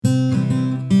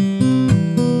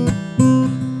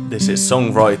This is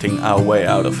Songwriting Our Way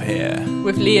Out of Here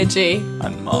with Leah G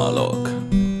and Marlock.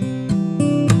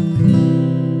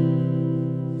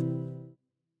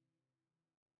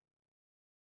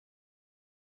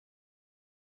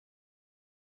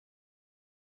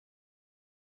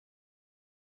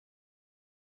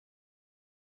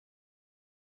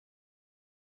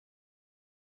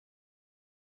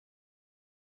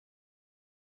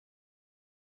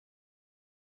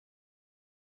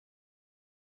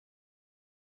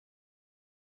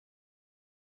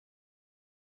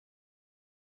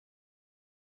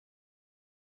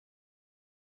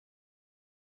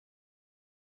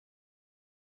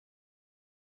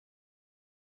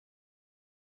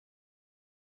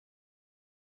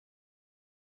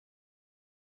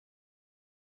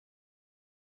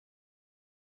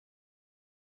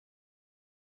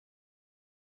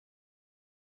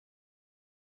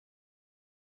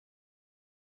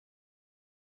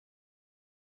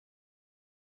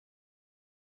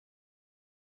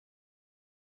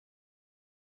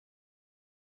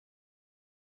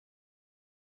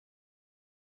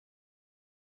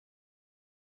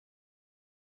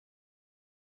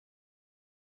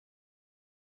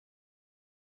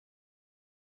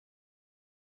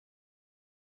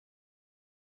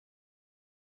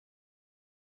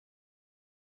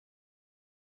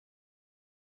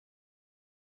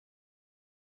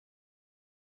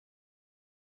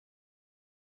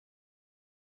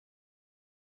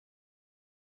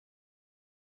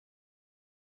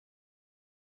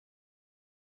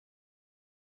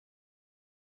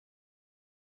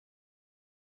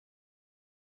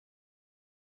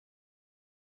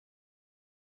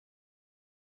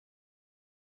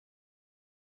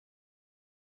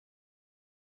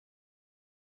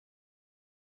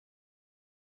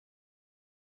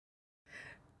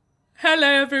 Hello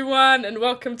everyone and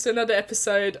welcome to another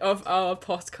episode of our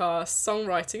podcast,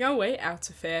 Songwriting Our Way Out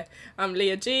of Here. I'm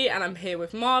Leah G and I'm here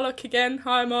with Marlock again.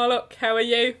 Hi Marlock, how are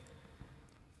you?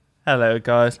 Hello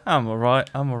guys, I'm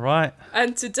alright.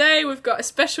 And today we've got a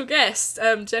special guest,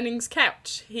 Jennings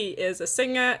Couch. He is a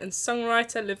singer and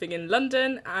songwriter living in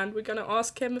London and we're going to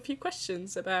ask him a few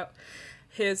questions about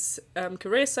his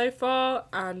career so far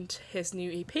and his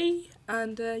new EP.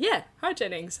 And hi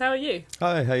Jennings, how are you?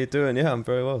 Hi, how you doing? Yeah, I'm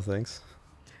very well, thanks.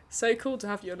 So cool to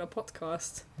have you on a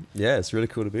podcast. Yeah, it's really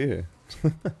cool to be here.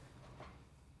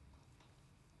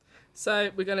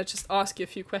 So we're going to just ask you a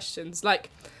few questions. Like,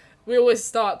 we always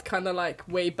start kind of like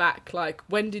way back, like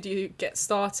when did you get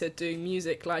started doing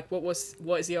music? Like what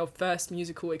is your first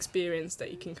musical experience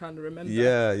that you can kind of remember?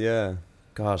 Yeah.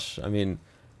 Gosh, I mean,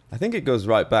 I think it goes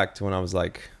right back to when I was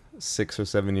like 6 or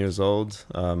 7 years old.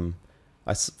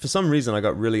 For some reason, I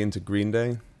got really into Green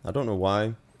Day. I don't know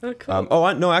why. Oh, cool.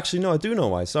 I do know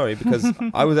why. Sorry, because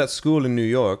I was at school in New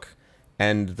York,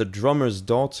 and the drummer's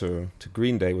daughter to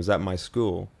Green Day was at my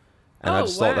school, and I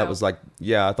just thought that was I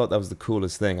thought that was the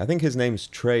coolest thing. I think his name's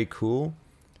Trey Cool,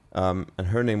 and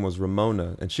her name was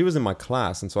Ramona, and she was in my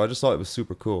class, and so I just thought it was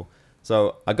super cool.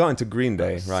 So I got into Green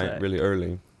Day really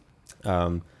early,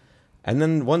 and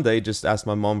then one day just asked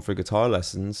my mom for guitar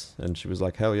lessons, and she was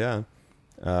like, "Hell yeah."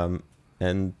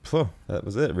 And that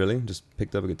was it, really. Just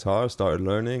picked up a guitar, started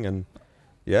learning, and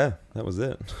yeah, that was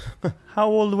it. How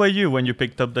old were you when you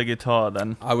picked up the guitar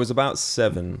then? I was about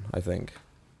 7, I think.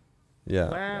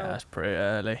 Yeah. Wow. Yeah, that's pretty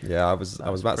early. Yeah, I was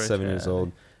about 7 years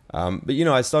old. But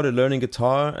I started learning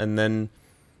guitar, and then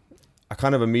I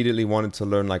kind of immediately wanted to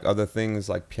learn like other things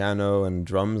like piano and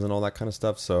drums and all that kind of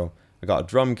stuff. So I got a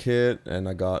drum kit, and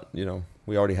I got,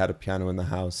 we already had a piano in the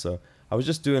house. So I was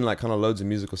just doing like kind of loads of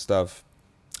musical stuff.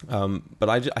 But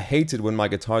I hated when my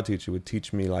guitar teacher would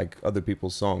teach me like other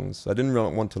people's songs. I didn't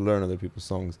really want to learn other people's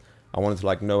songs. I wanted to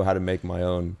like know how to make my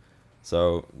own.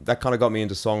 So that kind of got me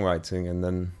into songwriting, and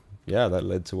then that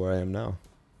led to where I am now.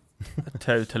 I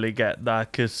totally get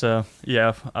that, because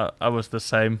I was the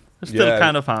same. I still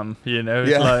kind of am,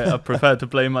 It's like I prefer to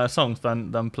play my songs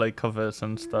than play covers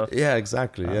and stuff. Yeah,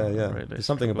 exactly. Really, there's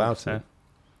something about it.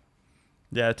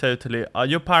 Yeah, totally. Are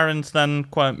your parents then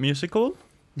quite musical?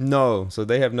 No, so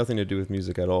they have nothing to do with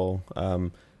music at all.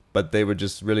 But they were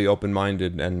just really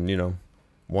open-minded and,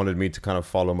 wanted me to kind of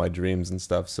follow my dreams and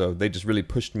stuff. So they just really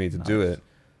pushed me to do it.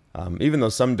 Even though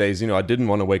some days, I didn't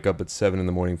want to wake up at 7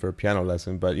 a.m. for a piano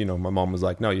lesson. But, my mom was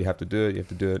like, no, you have to do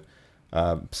it.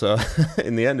 So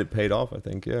in the end, it paid off, I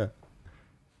think, yeah.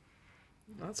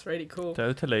 That's really cool.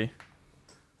 Totally.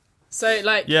 So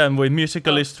like and with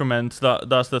musical instruments,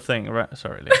 that's the thing, right?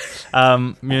 Sorry, Lee.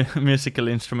 Musical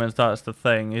instruments, that's the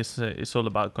thing. It's all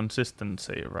about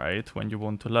consistency, right? When you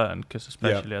want to learn, because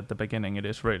especially at the beginning, it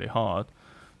is really hard.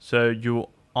 So you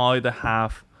either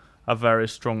have a very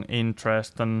strong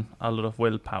interest and a lot of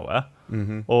willpower,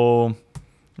 or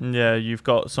you've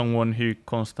got someone who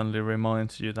constantly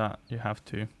reminds you that you have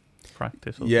to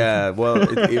practice. Well,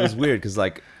 it was weird because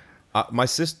like my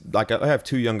sister, like I have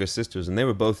two younger sisters, and they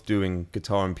were both doing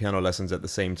guitar and piano lessons at the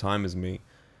same time as me,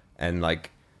 and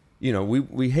like, you know,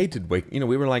 we hated we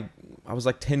were like, I was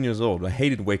like 10 years old. I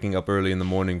hated waking up early in the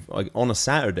morning, like on a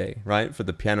Saturday, right, for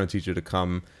the piano teacher to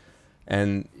come.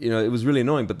 And, you know, it was really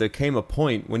annoying. But there came a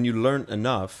point when you learned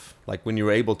enough, like when you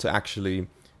were able to actually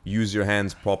use your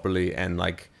hands properly and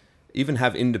like even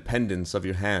have independence of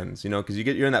your hands, you know, because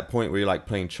you're in that point where you're like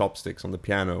playing chopsticks on the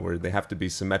piano where they have to be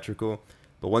symmetrical.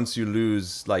 But once you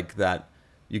lose like that,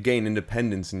 you gain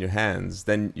independence in your hands,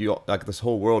 then you like this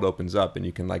whole world opens up and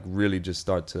you can like really just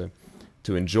start to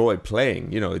enjoy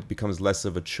playing. You know, it becomes less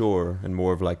of a chore and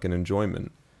more of like an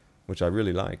enjoyment, which I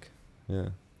really like. Yeah.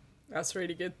 That's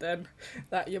really good then,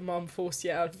 that your mum forced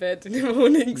you out of bed in the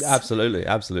mornings. Absolutely.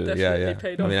 Definitely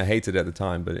paid off. I mean, I hated it at the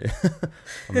time, but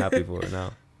I'm happy for it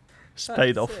now. It's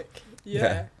paid off.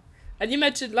 Yeah. And you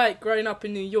mentioned like growing up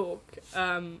in New York.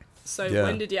 So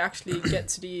when did you actually get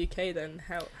to the UK then?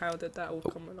 How did that all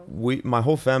come along? My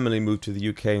whole family moved to the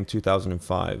UK in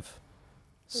 2005.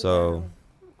 So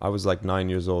I was like 9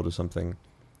 years old or something.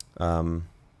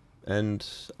 And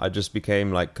I just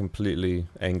became like completely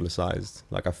anglicized.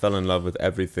 Like I fell in love with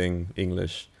everything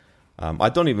English. I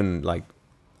don't even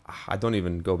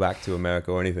go back to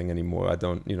America or anything anymore. I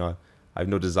have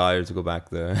no desire to go back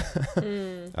there.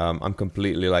 I'm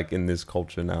completely like in this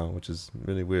culture now, which is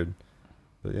really weird.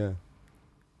 But yeah.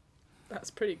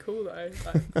 That's pretty cool though,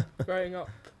 like growing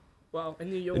up, well, in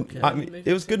New York.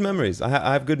 It was good memories. I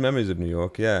have good memories of New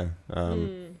York, yeah.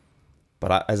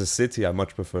 But as a city, I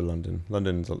much prefer London.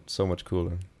 London's so much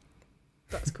cooler.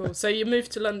 That's cool. So you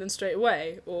moved to London straight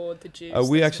away, or did you?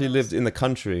 We actually lived in the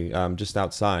country, just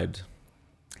outside.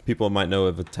 People might know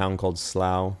of a town called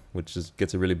Slough, which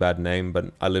gets a really bad name,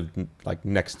 but I lived like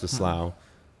next to Slough.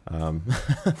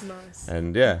 Nice.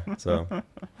 And yeah, so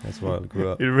that's where I grew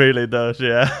up. It really does,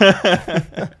 yeah.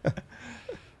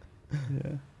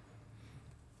 Yeah.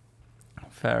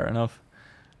 Fair enough.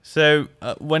 So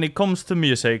when it comes to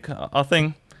music, I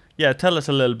think, tell us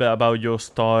a little bit about your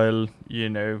style, you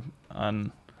know,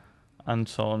 and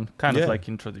so on. Kind of like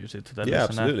introduce it to the listener.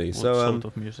 Absolutely. What sort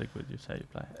of music would you say you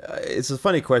play? It's a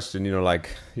funny question, you know, like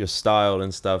your style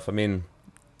and stuff. I mean,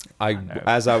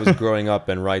 as I was growing up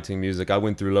and writing music, I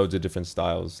went through loads of different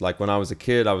styles. Like when I was a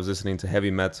kid, I was listening to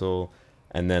heavy metal.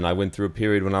 And then I went through a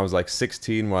period when I was like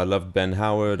 16 where I loved Ben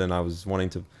Howard and I was wanting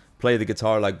to play the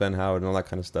guitar like Ben Howard and all that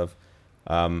kind of stuff.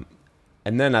 And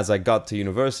then as I got to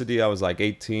university, I was like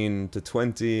 18 to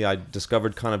 20, I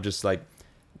discovered kind of just like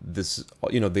this,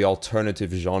 you know, the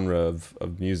alternative genre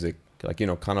of music, like, you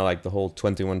know, kind of like the whole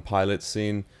 21 Pilots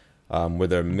scene, where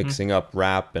they're mixing up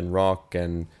rap and rock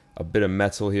and a bit of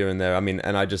metal here and there. I mean,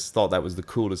 and I just thought that was the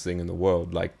coolest thing in the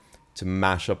world, like to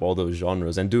mash up all those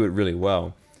genres and do it really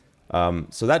well.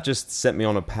 So that just set me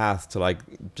on a path to like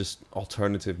just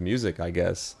alternative music, I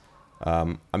guess.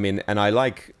 I mean, and I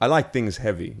like things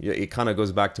heavy. It kind of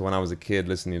goes back to when I was a kid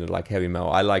listening to like heavy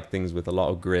metal. I like things with a lot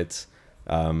of grit.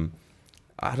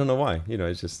 I don't know why, you know,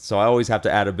 it's just, so I always have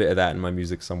to add a bit of that in my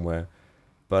music somewhere.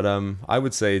 But I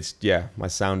would say my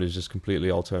sound is just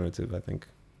completely alternative, I think.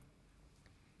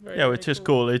 Which is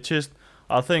cool. It's just,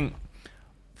 I think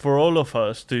for all of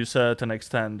us to a certain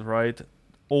extent, right?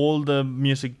 All the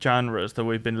music genres that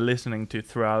we've been listening to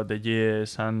throughout the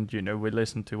years and, you know, we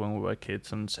listened to when we were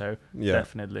kids and so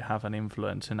definitely have an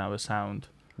influence in our sound.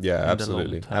 Yeah,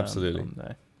 absolutely.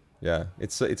 Yeah,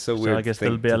 it's so weird. So I guess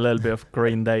there'll be a little bit of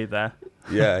Green Day there.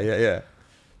 Yeah.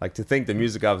 Like to think the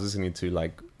music I was listening to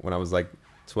like when I was like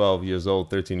 12 years old,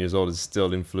 13 years old is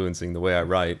still influencing the way I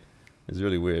write. It's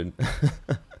really weird.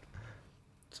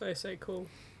 So cool.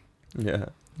 Yeah.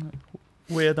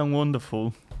 Weird and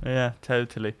wonderful. Yeah,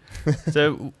 totally.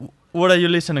 So, what are you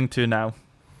listening to now?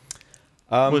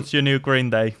 What's your new Green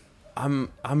Day?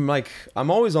 I'm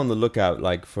always on the lookout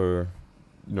like for,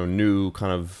 you know, new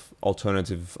kind of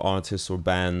alternative artists or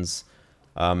bands.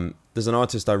 There's an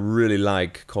artist I really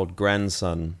like called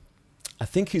Grandson. I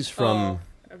think he's from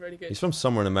really good. He's from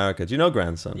somewhere in America. Do you know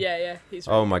Grandson? Yeah, he's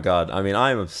really my god. I mean,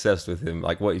 I'm obsessed with him.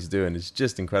 Like what he's doing is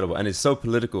just incredible and it's so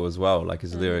political as well, like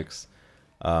his lyrics.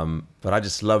 But I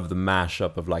just love the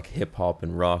mashup of like hip hop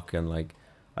and rock and like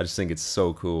I just think it's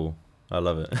so cool. I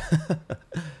love it.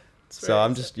 So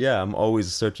I'm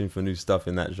always searching for new stuff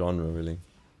in that genre, really.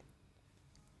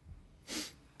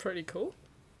 Pretty cool.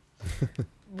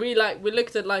 we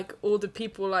looked at like all the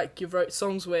people like you wrote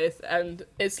songs with, and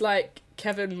it's like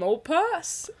Kevin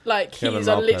Malpass, like he's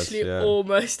on literally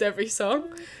almost every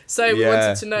song. So we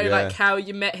wanted to know like how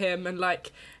you met him and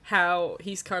like how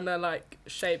he's kind of like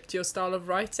shaped your style of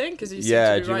writing, because you seem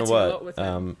to be writing a lot with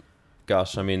him.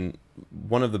 Gosh, I mean,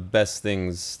 one of the best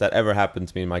things that ever happened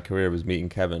to me in my career was meeting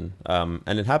Kevin,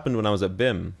 and it happened when I was at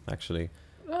BIM actually.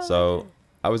 So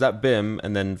I was at BIM,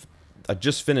 and then I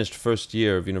just finished first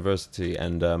year of university,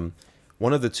 and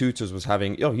one of the tutors was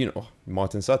having,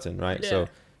 Martin Sutton, right? Yeah. So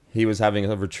he was having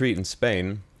a retreat in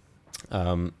Spain.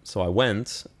 So I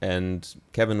went, and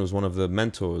Kevin was one of the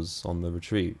mentors on the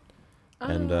retreat.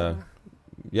 And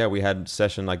we had a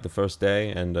session like the first day,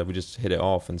 and we just hit it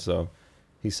off. And so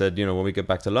he said, when we get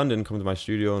back to London, come to my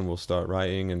studio and we'll start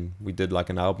writing. And we did like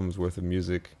an album's worth of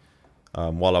music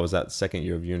while I was at second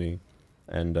year of uni.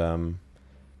 And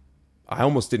I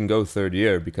almost didn't go third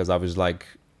year because I was like,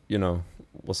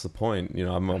 what's the point?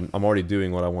 I'm already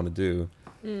doing what I want to do.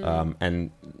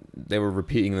 And they were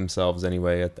repeating themselves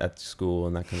anyway at school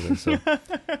and that kind of thing.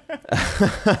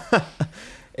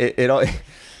 So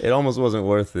it almost wasn't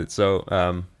worth it. So,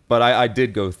 but I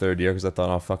did go third year because I thought,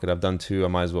 oh, fuck it, I've done 2. I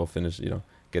might as well finish,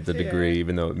 get the degree,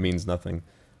 even though it means nothing.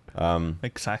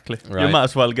 Exactly. Right? You might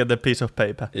as well get the piece of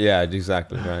paper. Yeah,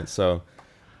 exactly. Right. So,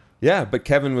 yeah, but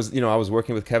Kevin was, I was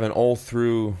working with Kevin all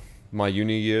through my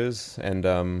uni years, and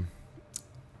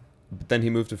but then he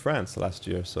moved to France last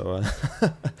year, so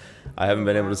I haven't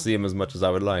been able to see him as much as I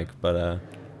would like. But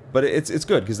it's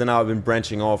good because then I've been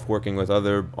branching off, working with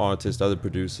other artists, other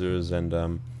producers,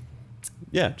 and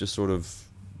just sort of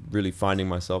really finding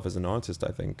myself as an artist,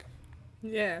 I think.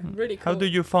 Yeah, really cool. How do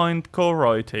you find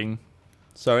co-writing?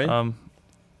 Sorry?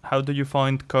 How do you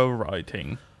find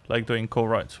co-writing? Like doing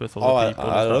co-writes with other people?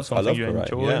 I love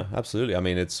co-writing. Yeah, absolutely. I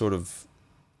mean, it's sort of...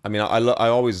 I mean, I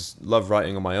always love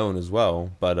writing on my own as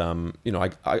well. But,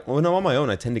 when I'm on my own,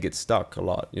 I tend to get stuck a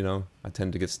lot, I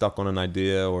tend to get stuck on an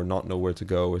idea or not know where to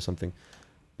go or something.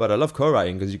 But I love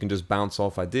co-writing because you can just bounce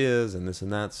off ideas and this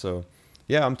and that. So,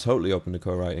 yeah, I'm totally open to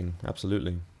co-writing.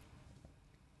 Absolutely.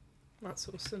 That's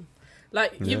awesome.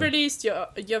 Like, you released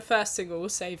your first single,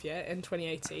 Saviour, in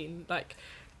 2018. Like,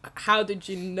 how did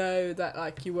you know that,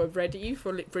 like, you were ready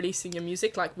for releasing your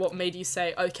music? Like, what made you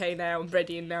say, okay, now I'm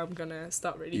ready and now I'm going to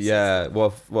start releasing? Yeah, well,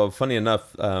 funny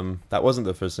enough, that wasn't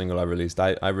the first single I released.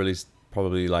 I released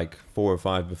probably, like, 4 or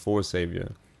 5 before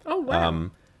Saviour. Oh, wow.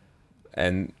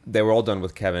 And they were all done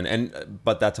with Kevin.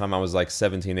 But that time I was, like,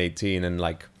 17, 18, and,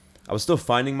 like, I was still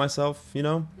finding myself,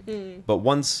 But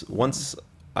once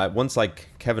like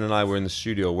Kevin and I were in the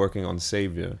studio working on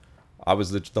Saviour, I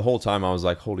was the whole time I was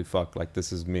like, holy fuck, like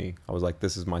this is me. I was like,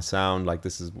 this is my sound, like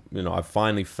this is, I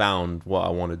finally found what I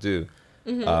want to do.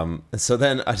 And so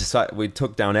then I decided we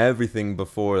took down everything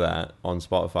before that on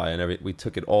Spotify, and we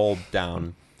took it all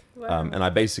down. Wow. And I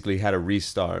basically had a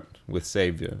restart with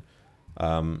Saviour,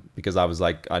 because I was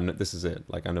like, this is it.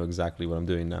 Like I know exactly what I'm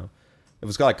doing now. It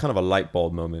was like kind of a light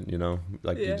bulb moment,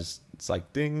 like it's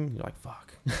like ding, you're like,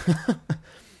 fuck.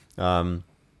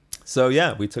 So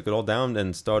yeah, we took it all down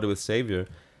and started with Saviour,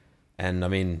 and I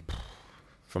mean,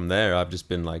 from there I've just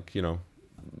been like,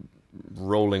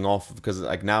 rolling off because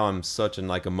like now I'm such in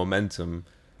like a momentum.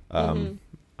 I'm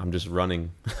just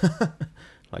running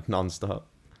like nonstop.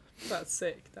 That's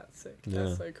sick. Yeah.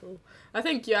 That's so cool. I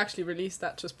think you actually released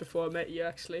that just before I met you,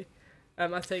 actually. I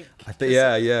think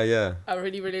yeah. I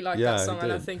really like that song,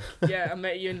 and I think I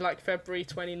met you in like February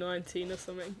 2019 or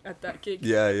something at that gig.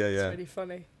 Yeah. It's really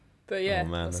funny, but yeah, oh,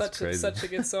 man, that's such a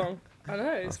good song. I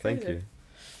know, it's crazy. Thank you.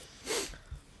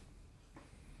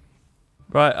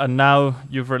 Right, and now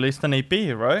you've released an EP,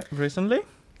 right? Recently?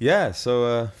 Yeah,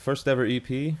 so first ever EP,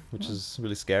 which is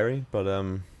really scary, but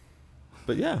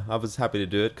yeah, I was happy to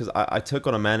do it because I took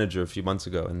on a manager a few months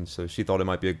ago, and so she thought it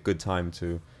might be a good time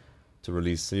to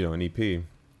release, an EP.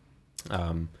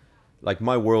 Like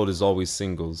my world is always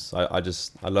singles. I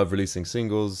love releasing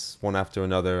singles one after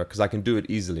another because I can do it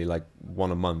easily, like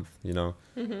one a month,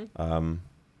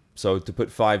 So to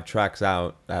put 5 tracks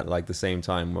out at like the same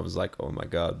time, I was like, oh my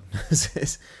god, is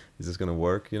this gonna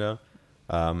work,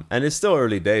 And it's still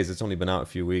early days. It's only been out a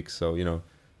few weeks, so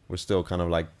we're still kind of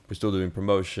like we're still doing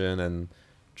promotion and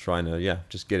trying to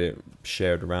just get it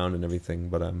shared around and everything.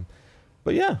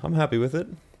 But yeah, I'm happy with it.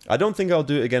 I don't think I'll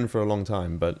do it again for a long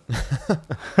time, but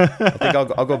I think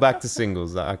I'll go back to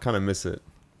singles. I kind of miss it.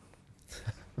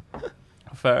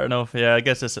 Fair enough. Yeah, I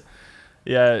guess it's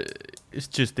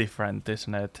just different,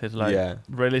 isn't it? It's like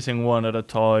releasing one at a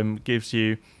time gives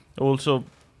you also,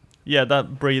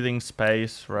 that breathing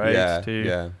space, right?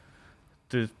 To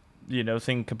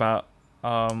think about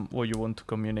what you want to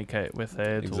communicate with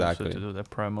it, Exactly. also to do the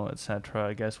promo, etc.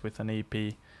 I guess with an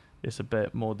EP is a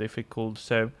bit more difficult.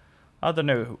 So I don't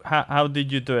know, how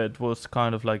did you do it? What's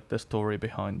kind of like the story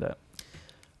behind that?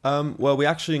 Well, we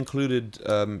actually included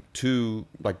 2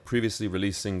 like previously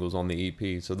released singles on the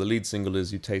EP. So the lead single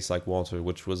is "You Taste Like Water,"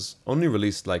 which was only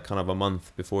released like kind of a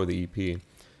month before the EP,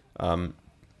 and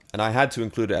I had to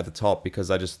include it at the top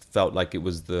because I just felt like it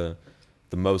was the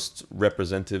most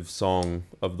representative song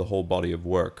of the whole body of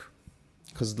work.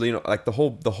 Because like the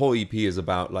whole EP is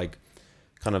about like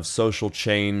kind of social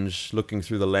change, looking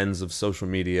through the lens of social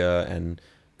media and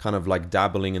kind of like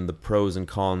dabbling in the pros and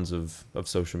cons of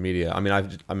social media. I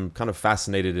mean, I'm kind of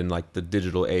fascinated in like the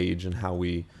digital age and how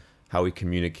we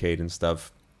communicate and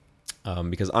stuff,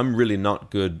 because I'm really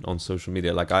not good on social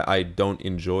media. Like I don't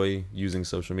enjoy using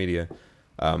social media,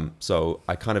 so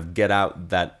I kind of get out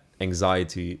that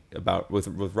anxiety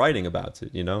with writing about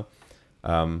it.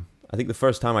 I think the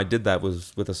first time I did that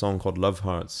was with a song called Love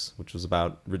Hearts, which was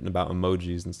written about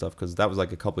emojis and stuff, because that was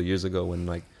like a couple of years ago when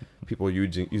like people were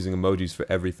using emojis for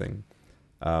everything.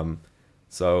 And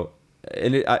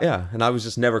I was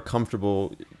just never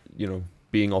comfortable,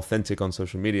 being authentic on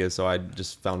social media. So I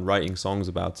just found writing songs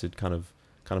about it kind of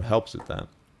helps with that.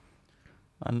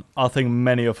 And I think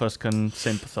many of us can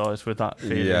sympathize with that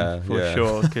feeling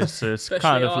sure, because it's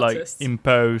kind of artists. like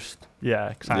imposed. Yeah,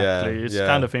 exactly. It's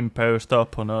kind of imposed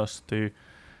up on us to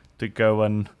go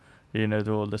and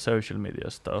do all the social media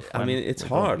stuff. I mean, it's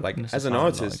hard. Like as an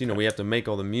artist, we have to make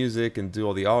all the music and do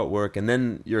all the artwork, and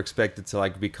then you're expected to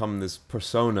like become this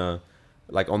persona,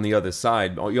 like on the other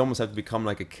side. You almost have to become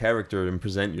like a character and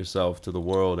present yourself to the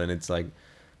world, and it's like,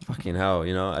 fucking hell,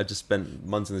 I just spent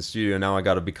months in the studio, and now I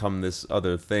got to become this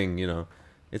other thing.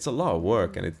 It's a lot of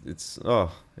work, and it's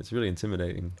really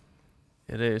intimidating.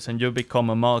 It is, and you become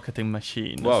a marketing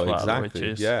machine as well, exactly.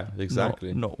 Which is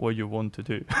exactly. not what you want to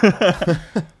do.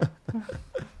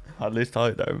 At least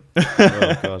I don't.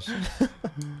 Oh gosh.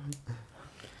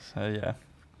 So yeah,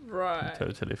 right. I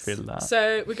totally feel that.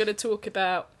 So we're going to talk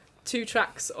about 2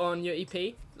 tracks on your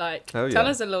EP. Tell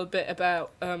us a little bit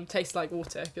about "Taste Like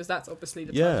Water," because that's obviously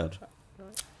the title track.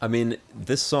 Right? I mean,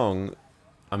 this song,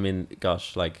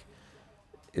 gosh, like,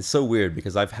 it's so weird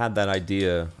because I've had that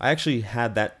idea. I actually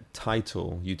had that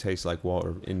title, "You Taste Like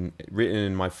Water," written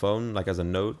in my phone, like as a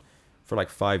note, for like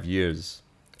 5 years.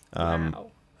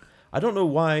 Wow. I don't know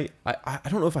why. I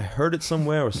don't know if I heard it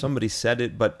somewhere or somebody said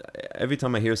it, but every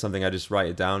time I hear something, I just write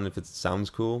it down if it sounds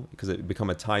cool, because it become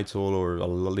a title or a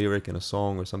lyric in a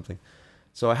song or something.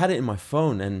 So I had it in my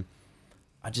phone, and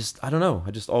I don't know.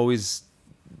 It was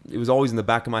always in the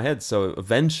back of my head. So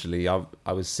eventually I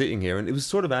was sitting here, and it was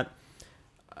sort of at,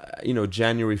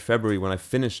 January, February when I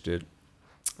finished it.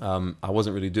 I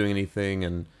wasn't really doing anything,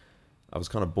 and I was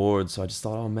kind of bored. So I just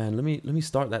thought, oh man, let me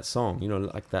start that song,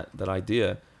 like that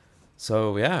idea.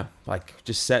 So yeah, like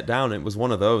just sat down. It was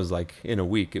one of those, like in a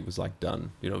week, it was like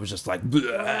done. It was just like,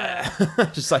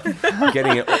 just like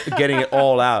getting it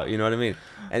all out. You know what I mean?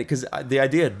 And because the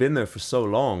idea had been there for so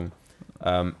long,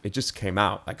 it just came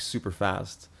out like super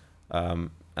fast, and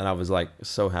I was like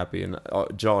so happy. And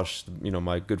Josh,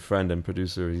 my good friend and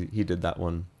producer, he did that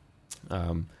one,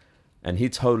 and he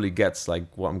totally gets like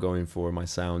what I'm going for, my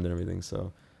sound and everything.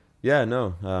 So yeah,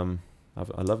 no,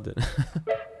 I loved it.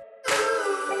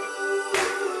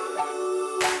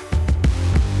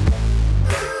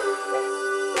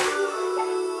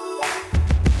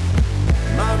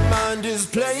 Is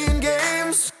playing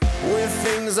games with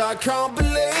things I can't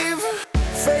believe.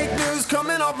 Fake news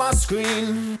coming off my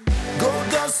screen, gold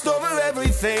dust over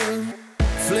everything.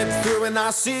 Flip through and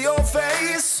I see your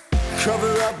face,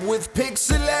 cover up with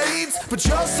pixelates, but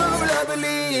you're so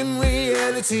lovely in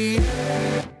reality.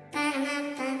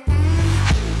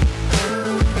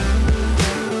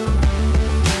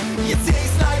 You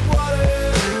taste like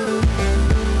water.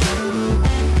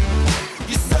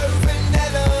 You're so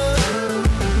vanilla.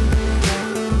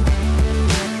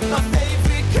 My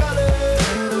favorite color.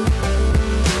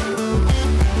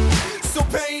 So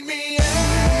paint me out.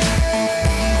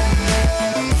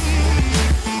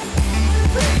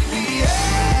 Paint me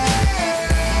out.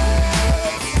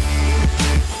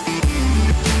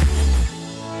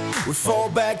 We fall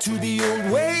back to the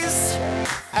old ways.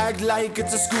 Act like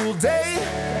it's a school day.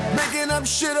 Making up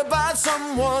shit about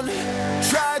someone.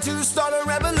 Try to start a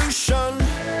revolution.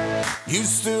 You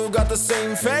still got the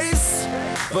same face,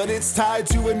 but it's tied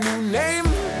to a new name.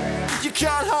 You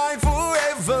can't hide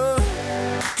forever,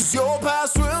 cause your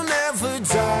past will never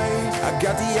die. I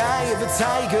got the eye of a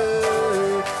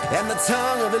tiger and the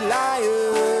tongue of a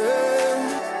lion.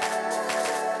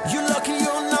 You're lucky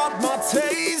you're not my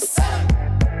taste.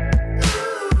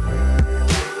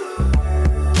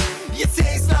 You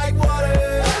taste like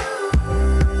water.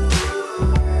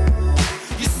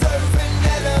 You serve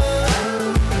vanilla.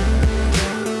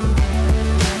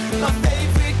 My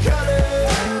favorite color.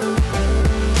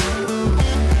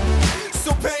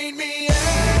 So paint me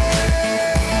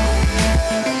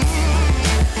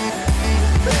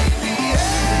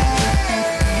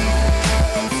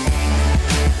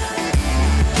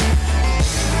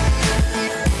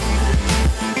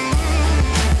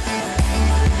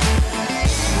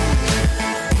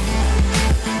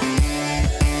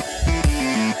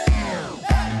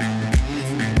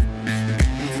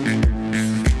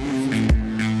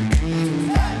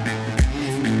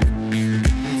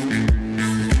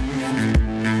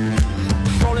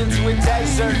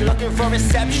looking for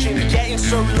reception, getting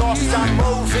so lost I'm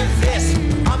over this.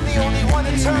 I'm the only one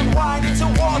to turn wine into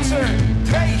water.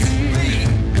 Pace me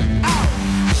out.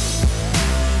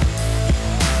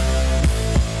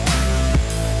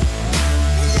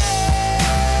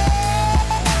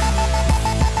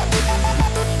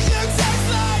 You taste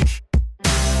like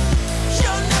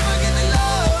you're never gonna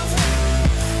love.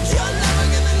 You're never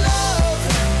gonna love.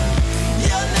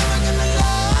 You're never gonna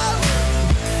love.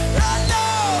 I know.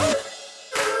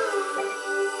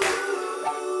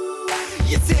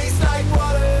 You taste like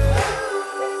water.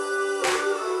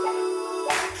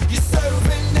 You serve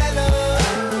vanilla.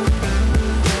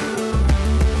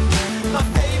 My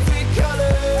favorite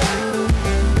color.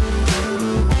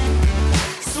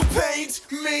 So paint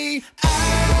me out.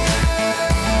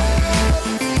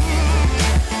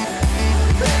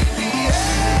 Paint me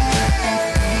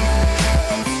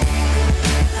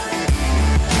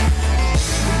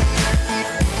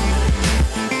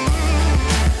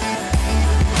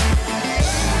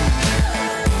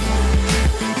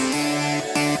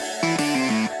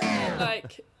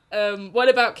What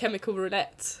about Chemical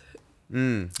Roulette?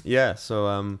 Yeah,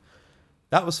 so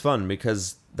that was fun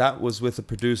because that was with a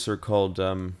producer called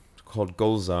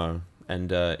Golzar,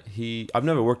 and I've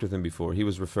never worked with him before. He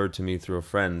was referred to me through a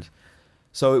friend,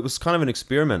 so it was kind of an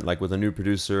experiment, like with a new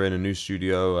producer in a new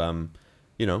studio,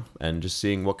 and just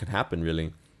seeing what could happen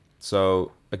really.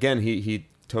 So again, he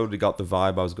totally got the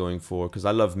vibe I was going for because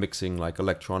I love mixing like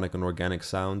electronic and organic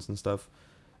sounds and stuff.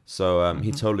 So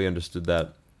he totally understood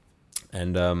that.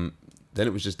 And then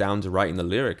it was just down to writing the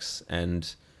lyrics.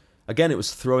 And again, it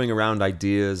was throwing around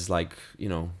ideas like,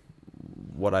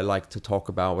 what I like to talk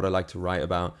about, what I like to write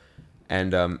about.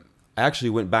 And I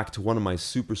actually went back to one of my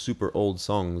super, super old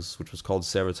songs, which was called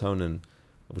Serotonin,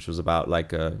 which was about like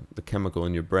the chemical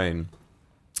in your brain.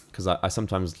 Because I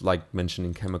sometimes like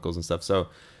mentioning chemicals and stuff. So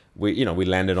we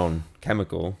landed on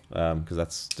chemical because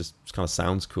that's just kind of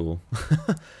sounds cool.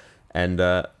 And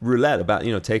roulette, about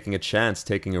taking a chance,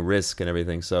 taking a risk and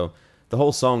everything. So the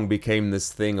whole song became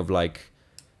this thing of like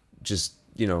just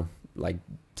like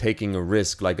taking a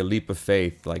risk, like a leap of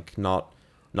faith, like not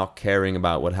caring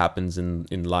about what happens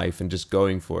in life and just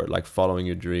going for it, like following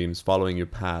your dreams, following your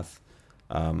path.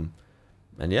 And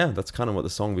yeah, that's kind of what the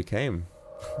song became.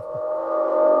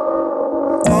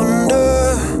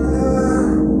 Under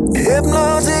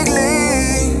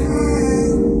hypnotically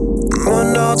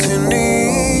monotony,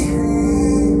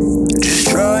 just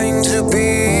trying to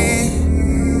be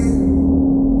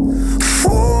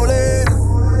falling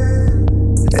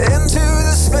into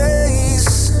the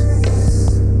space,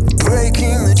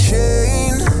 breaking the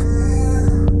chain,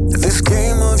 this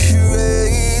game of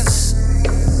charades.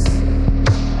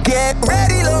 Get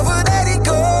ready, lover, let it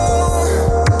go.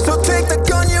 So take the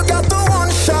gun, you got the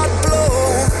one shot blow.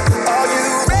 Are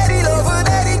you ready, lover,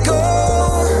 let it go.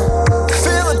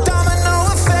 Feel a domino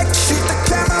effect, shoot the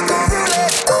chemical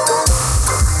roulette.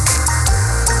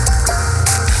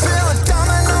 Feel a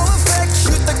domino effect,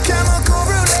 shoot the chemical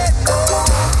roulette.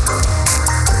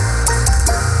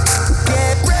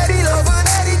 Get ready, lover,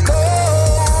 let it go.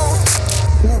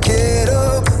 Get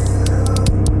up,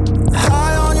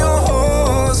 high on your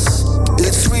horse.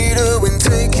 It's sweeter when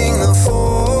taking the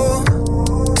fall.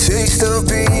 Taste of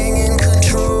being in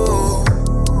control.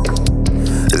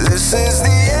 This is the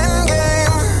end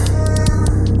game,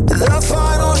 the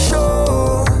final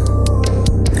show.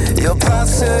 Your path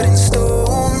set in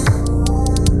stone,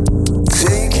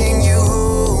 taking you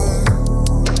home.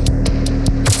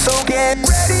 So get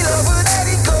ready, lover, let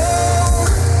it go.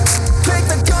 Take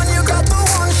the gun, you got the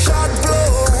one shot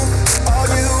blow. Are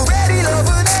you ready,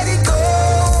 lover, let it go.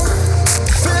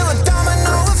 Feel a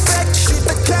domino effect, shoot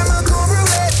the chemical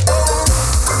roulette.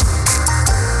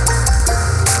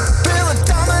 Feel a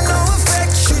domino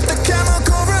effect, shoot the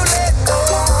chemical roulette.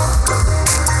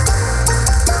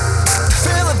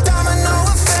 Feel a domino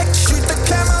effect, shoot the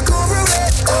chemical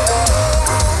roulette.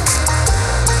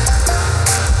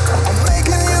 I'm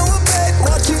making you a bet,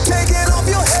 what you taking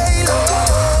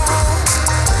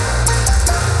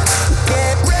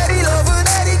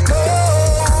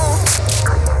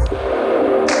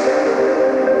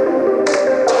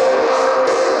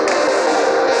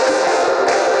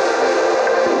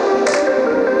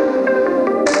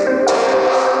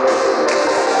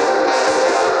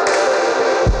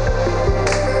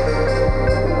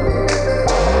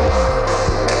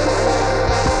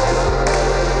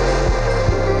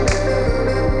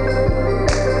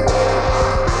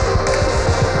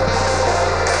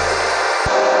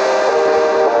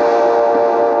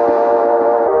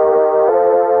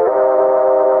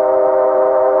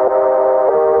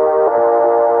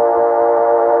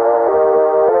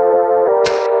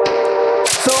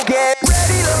Get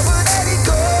ready, lover, let it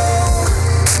go.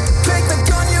 Take the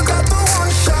gun, you got the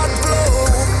one-shot blow.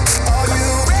 Are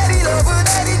you ready, lover,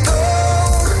 let it go.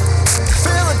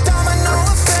 Feel a domino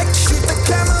effect, shoot the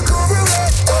chemical roulette.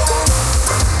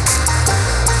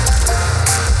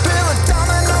 Feel a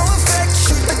domino effect,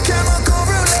 shoot the chemical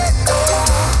roulette.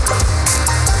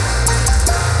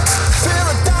 Feel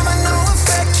a domino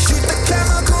effect, shoot the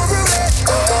chemical roulette.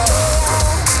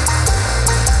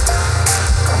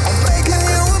 I'm making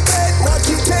you a bet, watch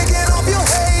you taking off your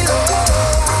halo.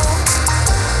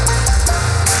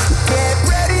 Get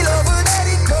ready, lover, let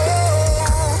it go.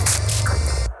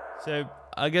 So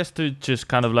I guess to just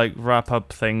kind of like wrap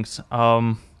up things,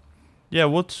 yeah,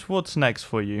 what's next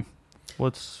for you?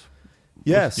 What's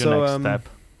your next step?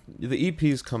 The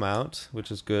EP's come out,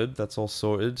 which is good. That's all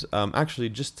sorted. Actually,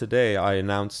 just today I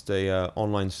announced a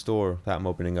online store that I'm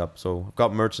opening up. So I've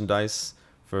got merchandise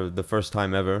for the first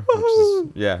time ever, which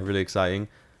is really exciting.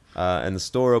 And the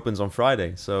store opens on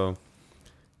Friday, so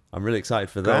I'm really excited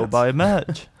for that. Go buy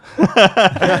merch.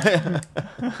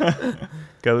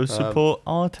 Go support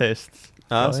artists.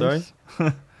 Guys. Sorry?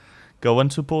 Go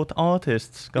and support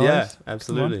artists, guys. Yeah,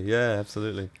 absolutely. Yeah,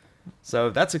 absolutely. So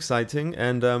that's exciting,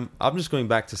 and I'm just going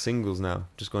back to singles now.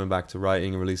 Just going back to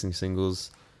writing and releasing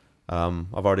singles.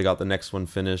 I've already got the next one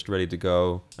finished, ready to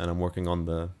go, and I'm working on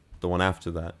the one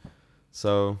after that.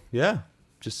 So yeah,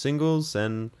 just singles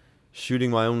and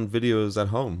shooting my own videos at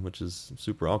home, which is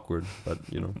super awkward, but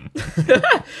you know,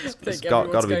 it's got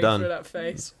to be done.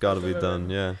 It's got to be done.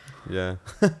 Yeah.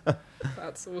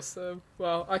 That's awesome.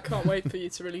 Well, I can't wait for you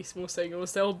to release more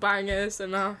singles. They're all bangers,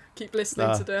 and I'll keep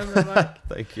listening to them. And like,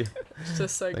 thank you. It's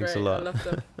just so Thanks great. a lot. I love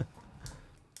them.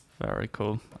 Very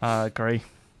cool. I agree.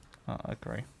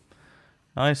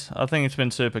 Nice. I think it's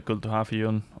been super cool to have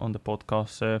you on the podcast.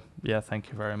 So yeah, thank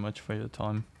you very much for your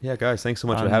time. Yeah, guys, thanks so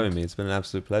much for having me. It's been an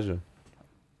absolute pleasure.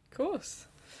 Of course.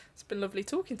 It's been lovely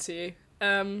talking to you.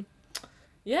 Word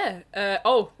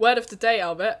of the day,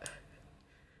 Albert.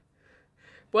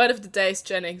 Word of the day is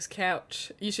Jennings Couch.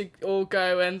 You should all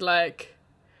go and like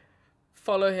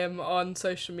follow him on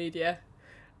social media,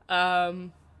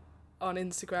 on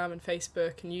Instagram and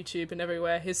Facebook and YouTube and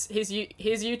everywhere. His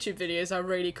YouTube videos are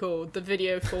really cool. The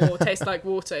video for Taste Like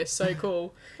Water is so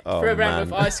cool. Oh, Threw around man.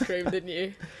 with ice cream, didn't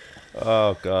you?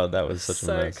 Oh god, that was such a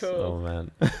mess. Cool. Oh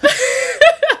man.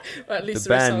 Well, at least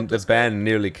the band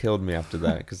nearly killed me after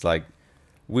that, because like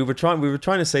we were trying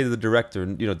to say to the director,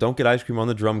 you know, don't get ice cream on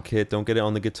the drum kit, don't get it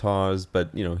on the guitars,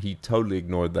 but you know, he totally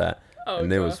ignored that.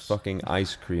 And there was fucking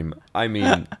ice cream. I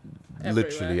mean,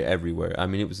 literally everywhere. I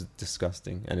mean, it was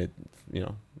disgusting, and it, you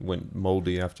know, went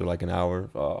moldy after like an hour.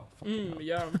 Oh, fucking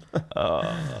yum.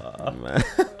 oh man.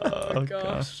 Oh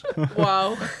gosh.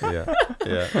 Wow. Yeah.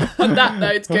 On that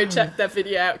note, go check that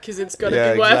video out, because it's got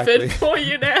to be worth it for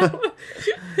you now.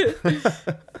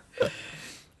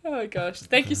 Oh gosh.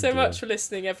 Thank you so much for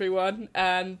listening, everyone,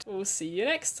 and we'll see you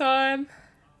next time.